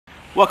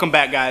Welcome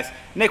back, guys.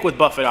 Nick with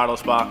Buffett Auto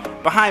Spa.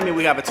 Behind me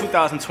we have a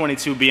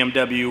 2022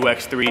 BMW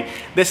X3.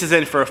 This is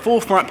in for a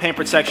full front paint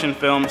protection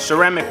film,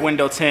 ceramic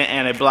window tint,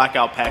 and a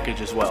blackout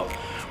package as well.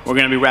 We're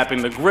going to be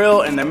wrapping the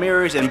grille and the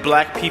mirrors in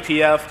black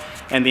PPF,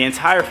 and the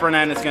entire front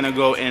end is going to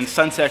go in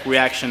Suntek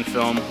reaction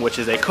film, which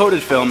is a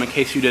coated film in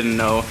case you didn't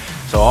know.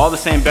 So all the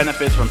same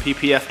benefits from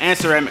PPF and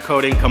ceramic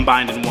coating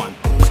combined in one.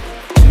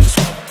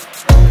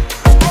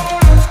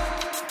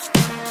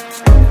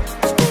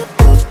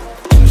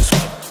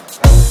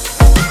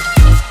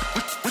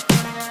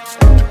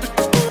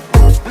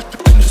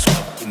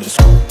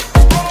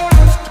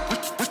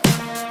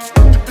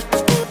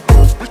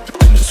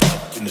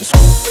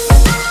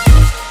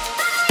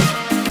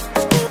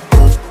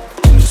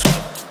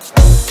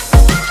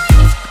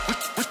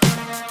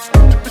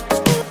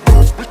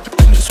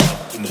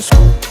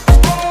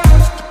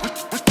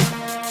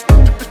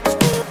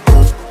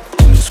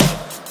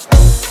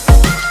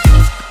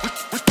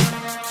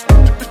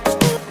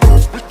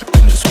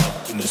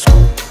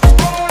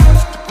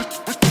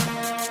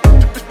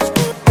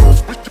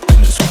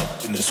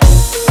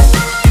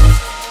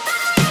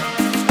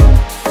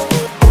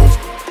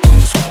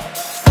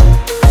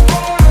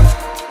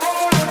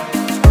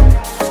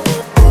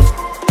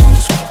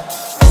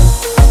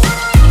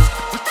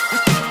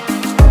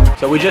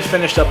 So we just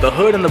finished up the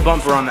hood and the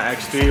bumper on the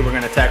X3. We're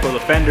gonna tackle the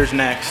fenders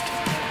next.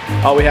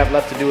 All we have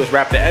left to do is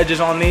wrap the edges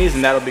on these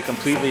and that'll be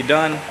completely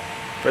done.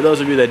 For those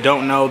of you that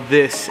don't know,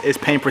 this is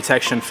paint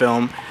protection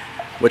film.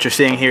 What you're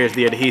seeing here is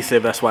the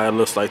adhesive, that's why it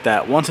looks like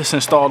that. Once it's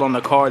installed on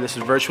the car, this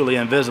is virtually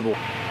invisible.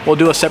 We'll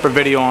do a separate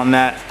video on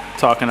that,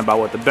 talking about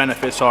what the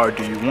benefits are.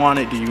 Do you want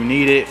it? Do you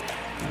need it?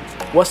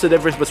 What's the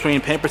difference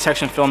between paint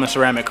protection film and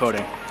ceramic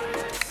coating?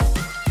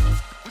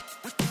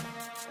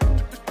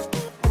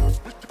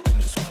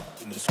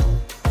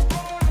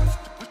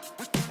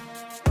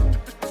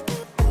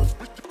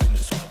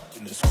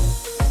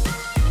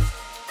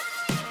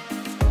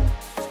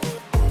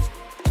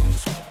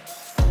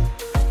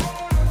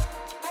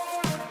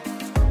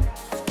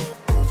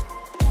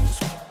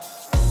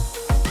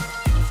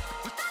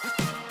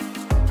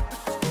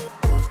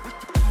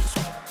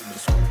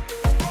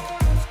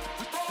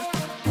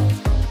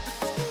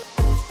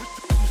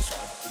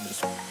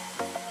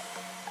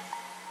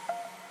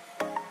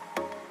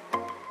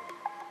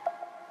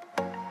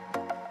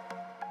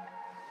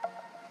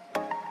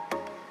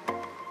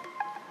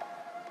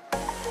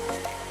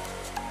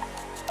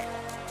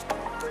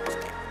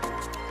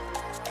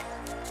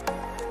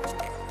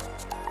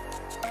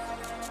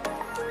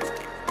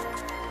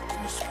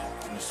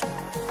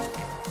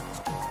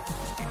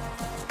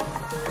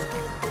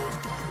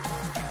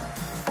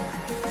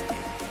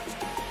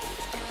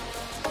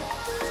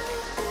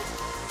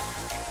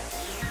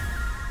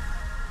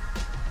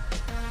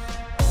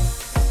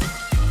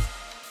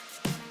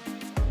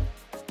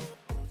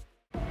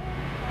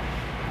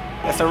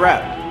 That's a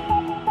wrap.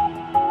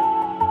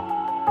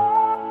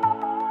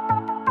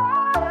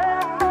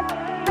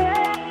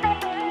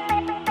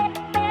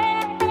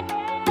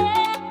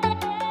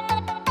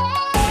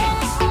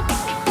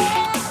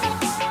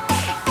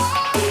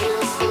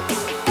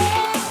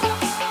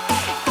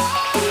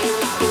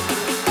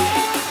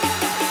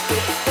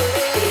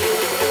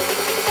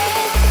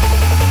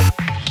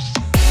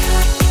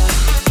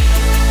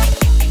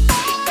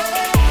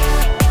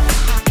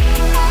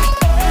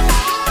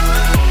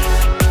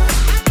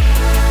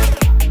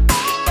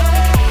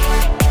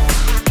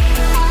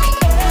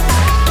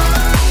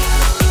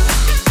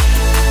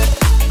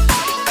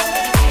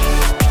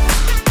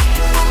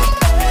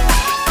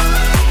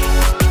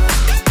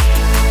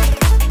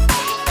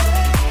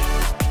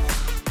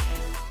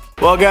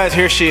 Well guys,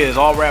 here she is,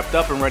 all wrapped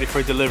up and ready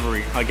for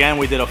delivery. Again,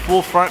 we did a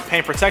full front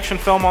paint protection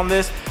film on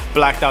this,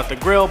 blacked out the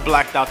grille,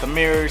 blacked out the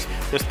mirrors.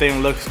 This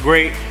thing looks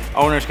great.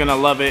 Owner's gonna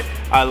love it,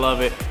 I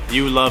love it,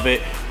 you love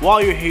it.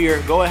 While you're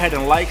here, go ahead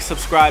and like,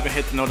 subscribe, and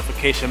hit the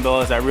notification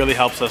bell, as that really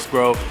helps us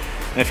grow.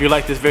 And if you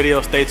like this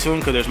video, stay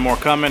tuned because there's more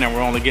coming and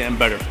we're only getting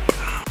better.